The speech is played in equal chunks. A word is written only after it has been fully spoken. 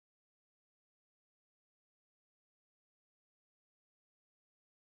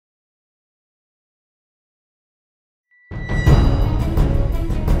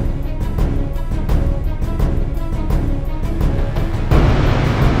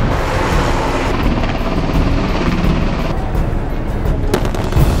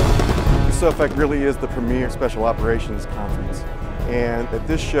SOFIC really is the premier special operations conference. And at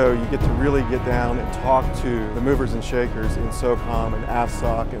this show, you get to really get down and talk to the movers and shakers in SOCOM and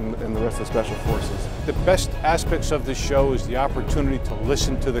AFSOC and the rest of the Special Forces. The best aspects of this show is the opportunity to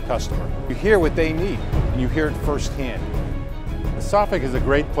listen to the customer. You hear what they need, and you hear it firsthand. The SOFIC is a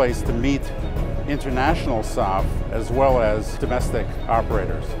great place to meet international SOF as well as domestic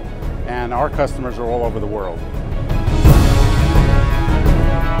operators. And our customers are all over the world.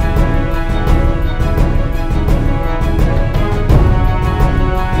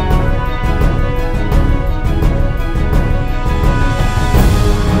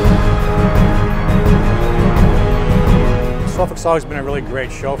 SOFIC's always been a really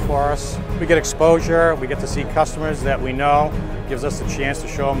great show for us. We get exposure, we get to see customers that we know, gives us a chance to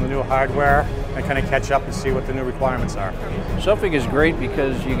show them the new hardware and kind of catch up and see what the new requirements are. SOFIC is great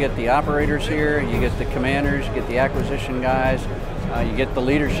because you get the operators here, you get the commanders, you get the acquisition guys, you get the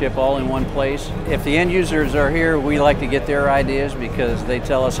leadership all in one place. If the end users are here, we like to get their ideas because they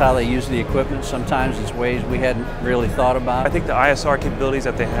tell us how they use the equipment. Sometimes it's ways we hadn't really thought about. I think the ISR capabilities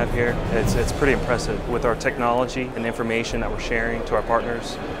that they have here, it's pretty impressive. With our technology and information that we're sharing to our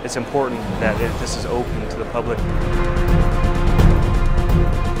partners, it's important that this is open to the public.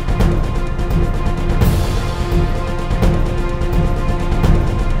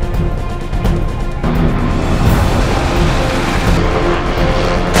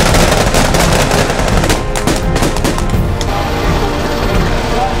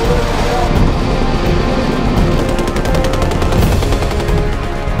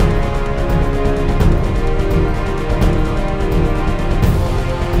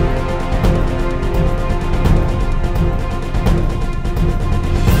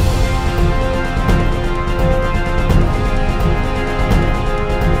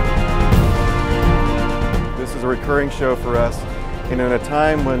 A recurring show for us, and in a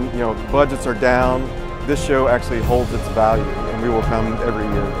time when budgets are down, this show actually holds its value, and we will come every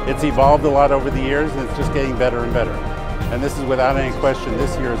year. It's evolved a lot over the years, and it's just getting better and better. And this is without any question,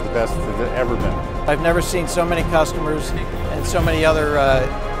 this year is the best it's ever been. I've never seen so many customers and so many other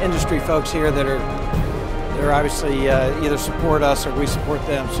industry folks here that are obviously either support us or we support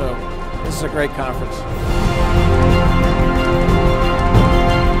them. So this is a great conference.